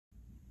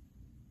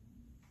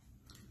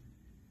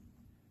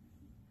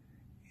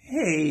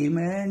Hey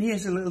man,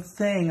 here's a little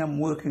thing I'm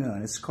working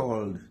on. It's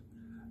called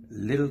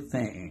Little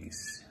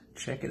Things.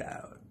 Check it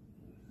out.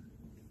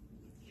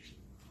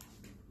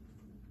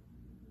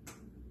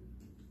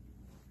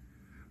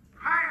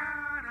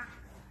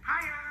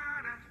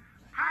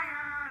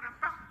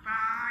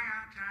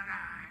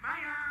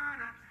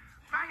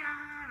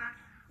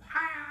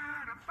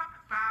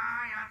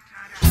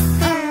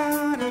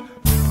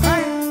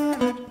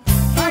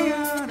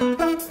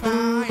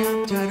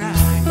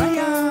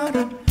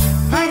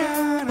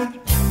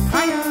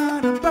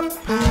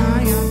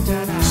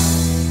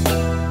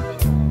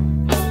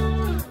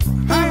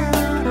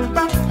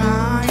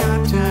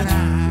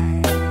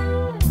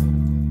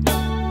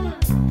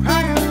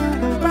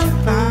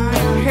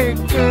 Hey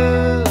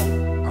girl,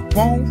 I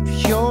want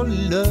your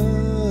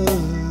love,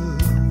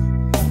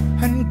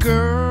 and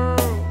girl,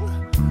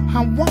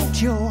 I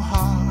want your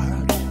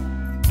heart,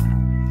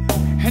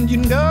 and you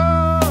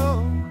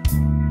know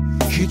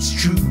it's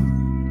true.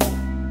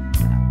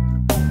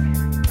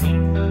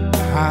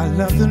 I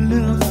love the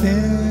little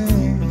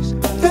things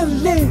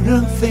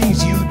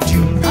you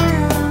do.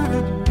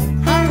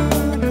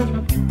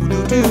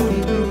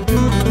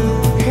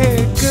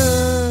 Hey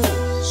girl,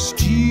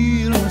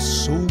 steal my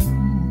soul.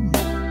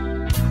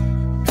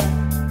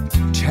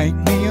 Take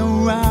me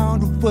around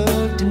the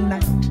world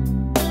tonight,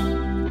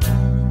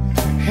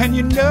 and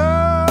you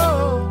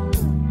know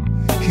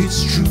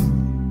it's true.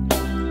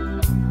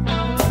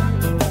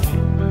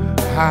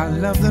 I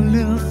love the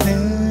little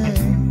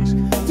things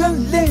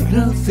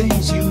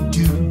you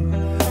do.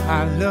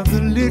 I love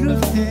the little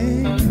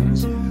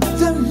things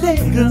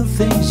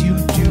you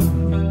do.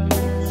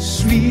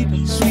 Sweet,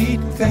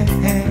 sweet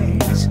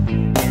things.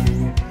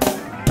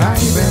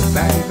 Baby,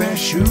 baby,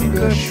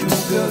 sugar,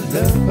 sugar,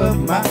 love of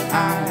my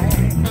eye.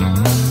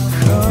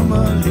 Come a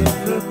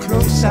little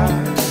closer,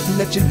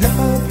 let your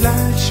love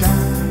light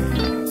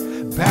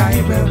shine.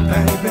 Baby,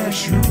 baby,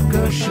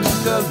 sugar,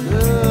 sugar,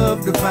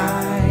 love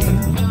divine.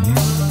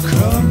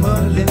 Come a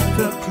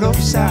little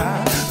closer,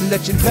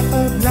 let your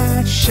love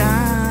light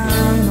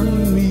shine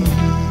on me.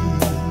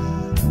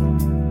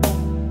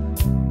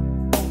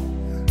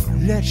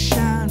 Let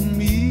shine on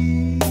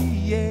me,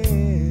 yeah.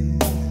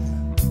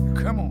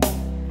 Come on.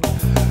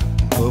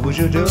 What would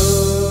you do?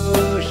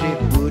 She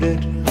would it.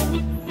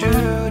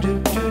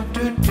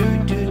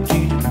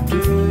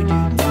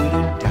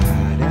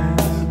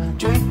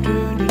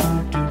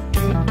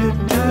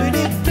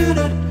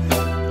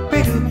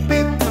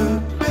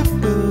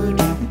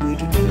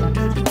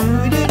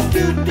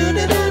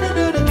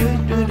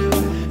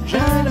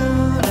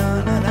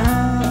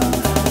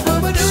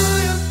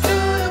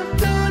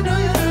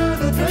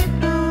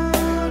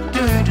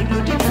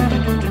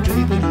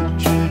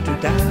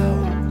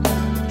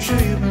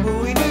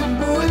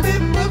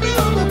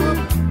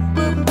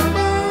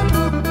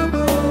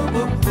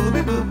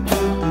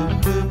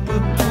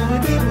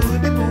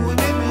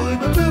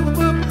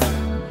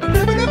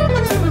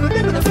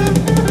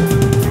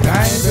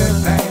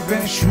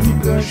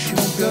 Sugar,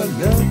 sugar,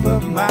 love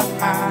of my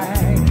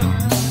eye.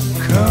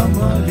 Come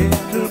a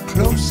little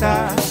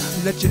closer,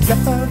 let your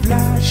love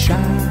light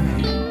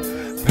shine.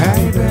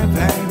 Baby,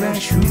 baby,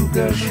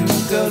 sugar,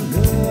 sugar,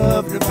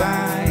 love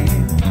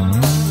divine.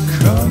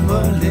 Come a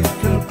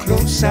little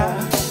closer,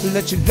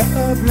 let your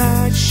love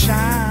light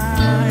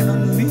shine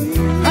on me.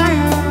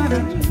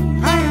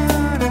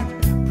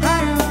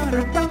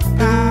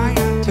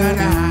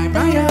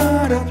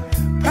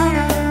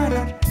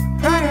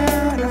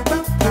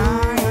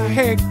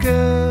 Hey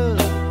girl,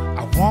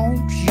 I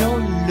want your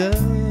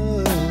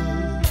love,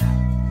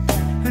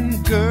 and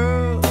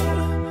girl,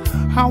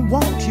 I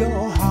want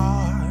your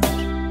heart,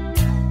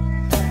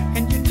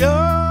 and you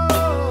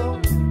know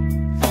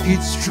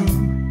it's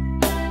true.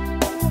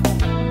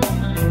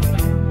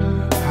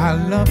 I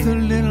love the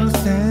little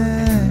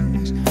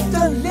things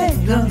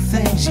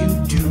you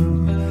do.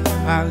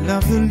 I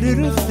love the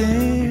little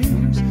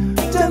things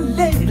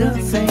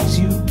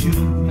you do.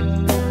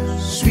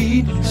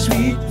 Sweet,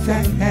 sweet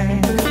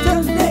things, the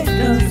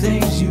little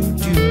things you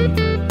do.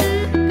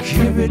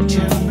 Give it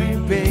to me,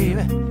 baby.